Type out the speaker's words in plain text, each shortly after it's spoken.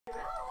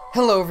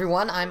Hello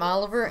everyone, I'm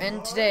Oliver,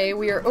 and today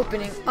we are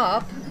opening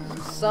up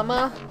some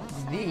of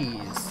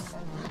these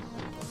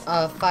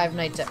Five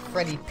Nights at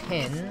Freddy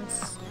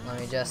pins.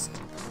 Let me just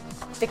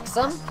fix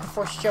them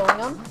before showing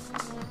them.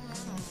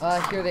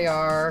 Here they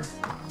are.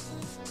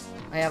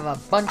 I have a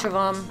bunch of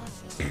them.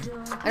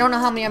 I don't know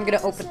how many I'm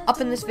gonna open up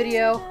in this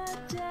video,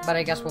 but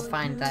I guess we'll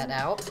find that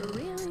out.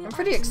 I'm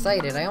pretty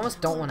excited. I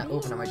almost don't want to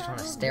open them, I just want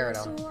to stare at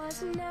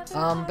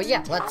them. But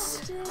yeah,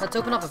 let's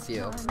open up a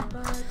few.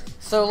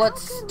 So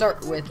let's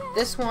start with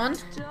this one.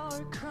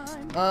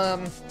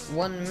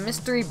 One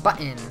mystery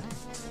button.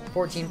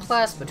 14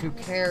 plus, but who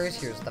cares?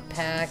 Here's the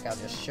pack. I'll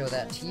just show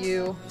that to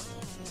you.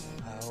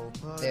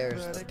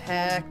 There's the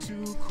pack.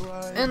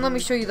 And let me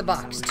show you the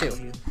box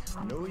too.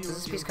 Does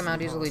this piece come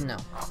out easily? No.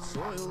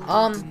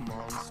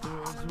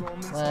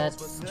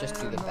 Let's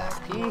just do the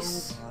back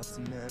piece.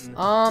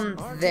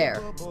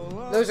 There.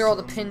 Those are all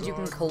the pins you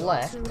can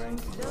collect.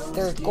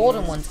 There's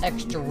golden ones,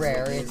 extra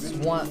rare.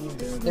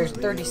 There's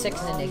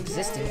 36 in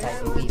existence,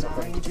 I believe,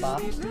 according to the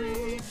box.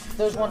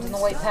 Those ones in the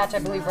white patch, I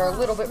believe, are a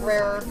little bit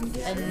rarer,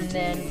 and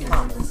then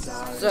commons.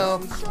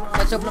 So,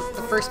 let's open up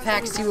the first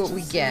pack, see what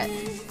we get.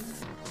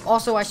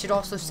 Also, I should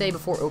also say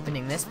before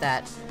opening this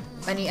that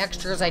any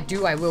extras I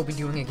do, I will be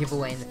doing a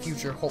giveaway in the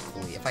future,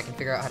 hopefully, if I can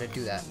figure out how to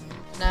do that.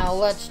 Now,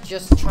 let's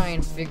just try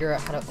and figure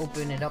out how to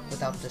open it up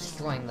without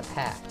destroying the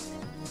pack.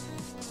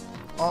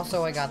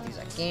 Also, I got these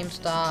at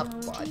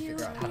GameStop, while I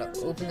figure out how to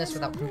open this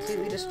without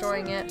completely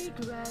destroying it,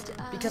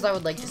 because I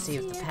would like to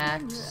save the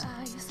packs.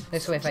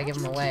 This way, if I give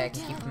them away, I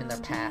can keep them in their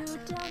pack.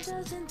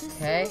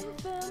 Okay.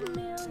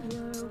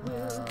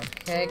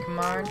 Okay, come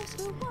on.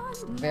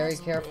 Very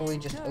carefully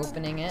just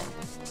opening it.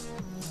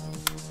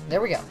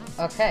 There we go.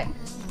 Okay.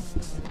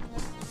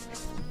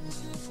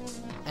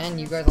 And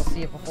you guys will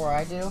see it before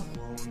I do.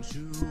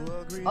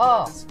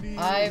 Oh,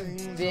 I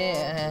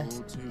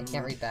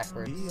can't read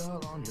backwards.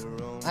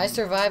 I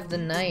survived the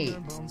night.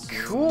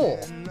 Cool.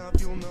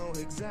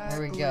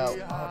 There we go.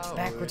 Oh, it's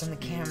backwards on the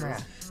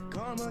camera.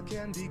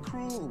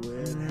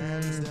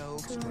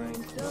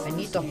 I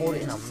need to hold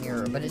it in a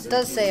mirror, but it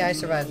does say I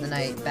survived the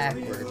night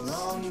backwards.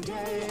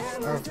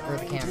 Or for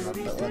the camera,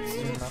 but let's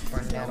zoom up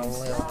on that a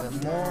little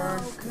bit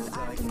more.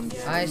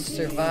 I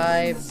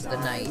survived the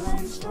night.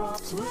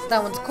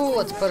 That one's cool,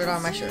 let's put it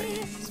on my shirt.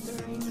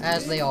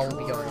 As they all will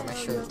be going on my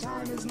shirt.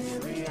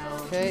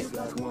 Okay.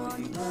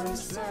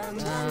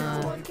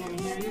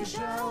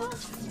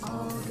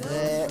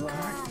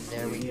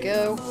 There we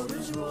go.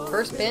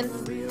 First pin.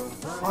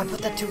 Oh, I put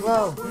that too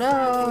low.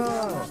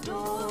 No!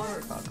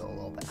 I'll go a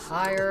little bit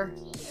higher.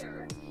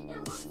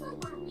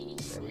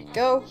 There we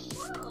go.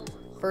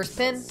 First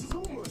pin.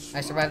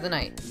 I survived the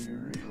night.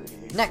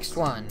 Next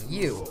one.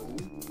 You.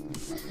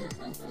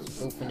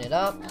 Open it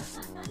up.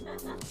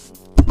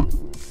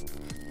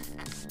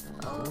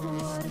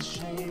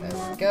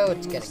 There we go,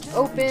 it's getting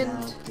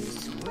opened.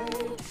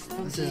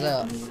 This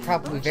is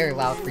probably very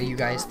loud for you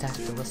guys to have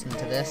to listen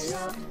to this.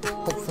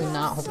 Hopefully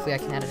not, hopefully I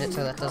can edit it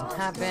so that doesn't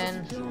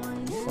happen.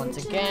 Once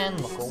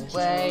again, look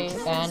away,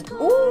 and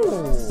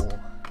ooh!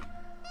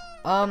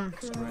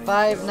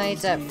 Five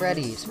Nights at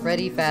Freddy's,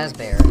 Freddy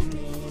Fazbear.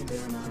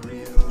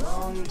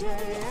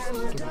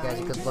 Give you guys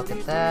a good look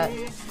at that.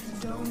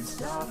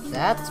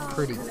 That's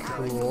pretty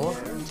cool.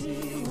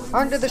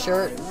 Onto the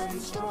shirt.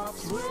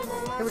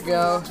 Here we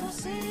go.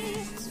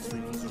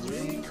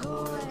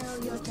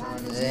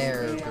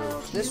 There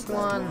goes this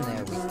one.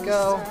 There we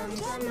go.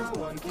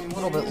 A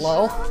little bit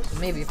low.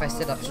 Maybe if I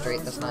sit up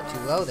straight, that's not too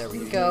low. There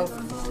we go.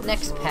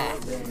 Next pack.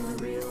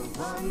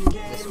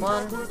 This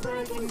one.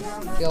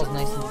 Feels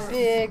nice and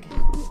big.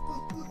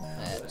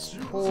 That's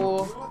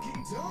cool.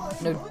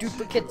 No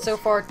duplicates so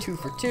far. 2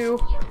 for 2.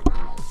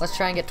 Let's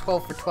try and get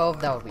 12 for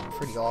 12. That would be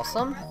pretty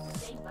awesome.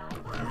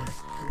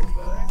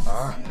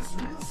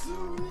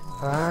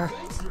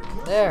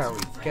 There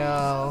we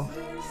go.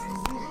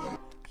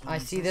 I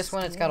see this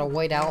one. It's got a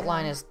white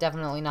outline. It's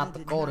definitely not the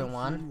golden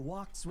one.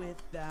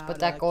 But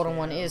that golden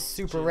one is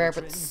super rare.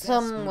 But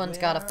someone's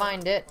got to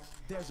find it.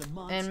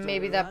 And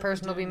maybe that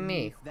person will be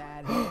me.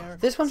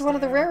 This one's one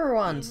of the rarer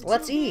ones.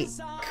 Let's eat.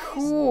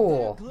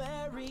 Cool.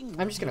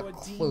 I'm just going to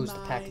close the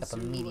packet up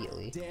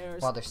immediately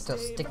while there's still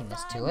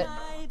stickiness to it.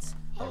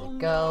 There we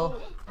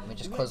go. Let me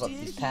just close up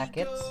these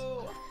packets.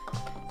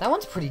 That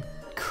one's pretty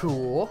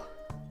cool.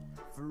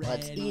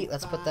 Let's eat.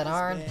 Let's put that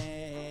on.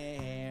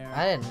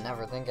 I didn't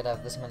ever think I'd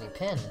have this many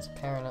pins.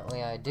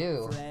 Apparently I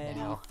do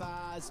now.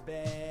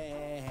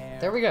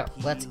 There we go.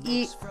 Let's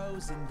eat.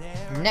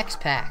 Next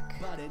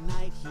pack.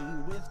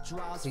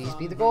 Please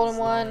be the golden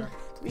one.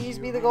 Please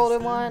be the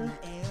golden one.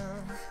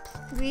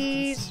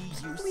 Please.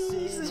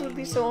 Please. This would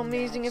be so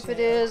amazing if it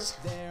is.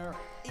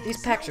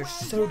 These packs are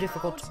so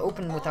difficult to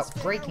open without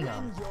breaking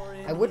them.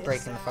 I would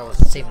break them if I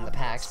wasn't saving the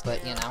packs,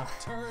 but you know.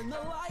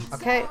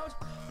 Okay,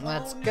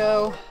 let's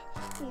go.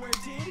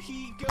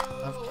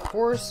 Of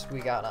course, we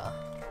gotta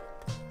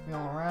go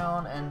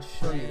around and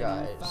show you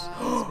guys.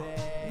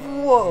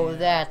 Whoa,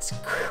 that's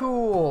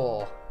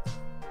cool.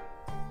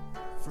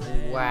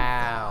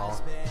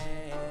 Wow.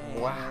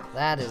 Wow,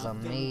 that is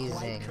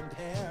amazing.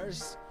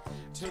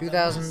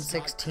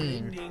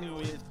 2016.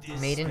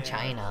 Made in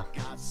China.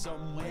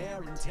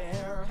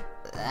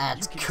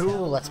 That's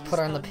cool. Let's put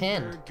her on the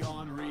pin.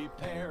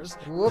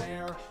 Whoop.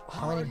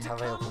 How many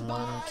have I opened?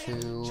 1,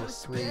 2,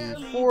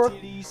 3, 4.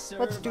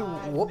 Let's do.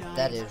 Whoop.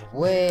 That is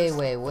way,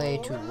 way, way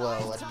too low.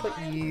 Let's put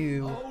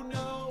you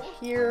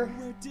here.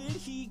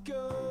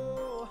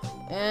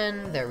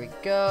 And there we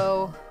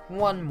go.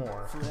 One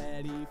more.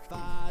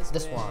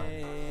 This one.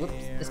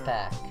 Whoops. This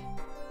pack.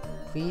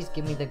 Please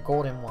give me the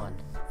golden one.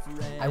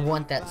 I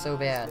want that so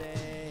bad.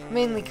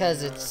 Mainly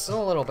because it's a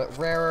little bit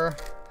rarer.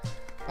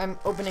 I'm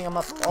opening them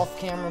up off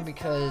camera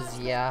because,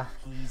 yeah,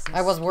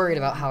 I was worried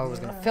about how I was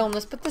going to film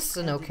this, but this is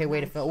an okay way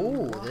to film.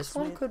 Ooh, this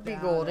one could be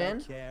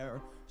golden.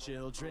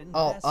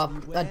 Oh,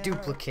 a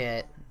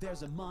duplicate.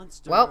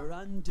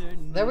 Well,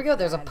 there we go.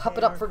 There's a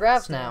puppet up for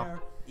grabs now.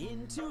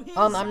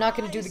 I'm not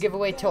going to do the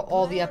giveaway till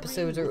all the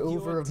episodes are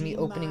over of me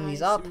opening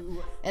these up,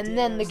 and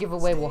then the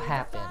giveaway will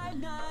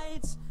happen.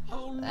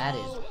 That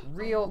is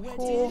real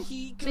cool.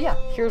 So yeah,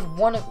 here's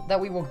one that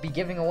we will be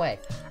giving away.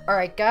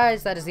 Alright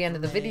guys, that is the end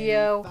of the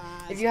video.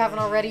 If you haven't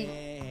already,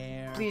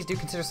 please do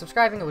consider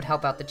subscribing. It would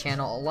help out the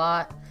channel a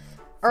lot.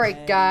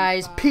 Alright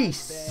guys,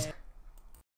 peace!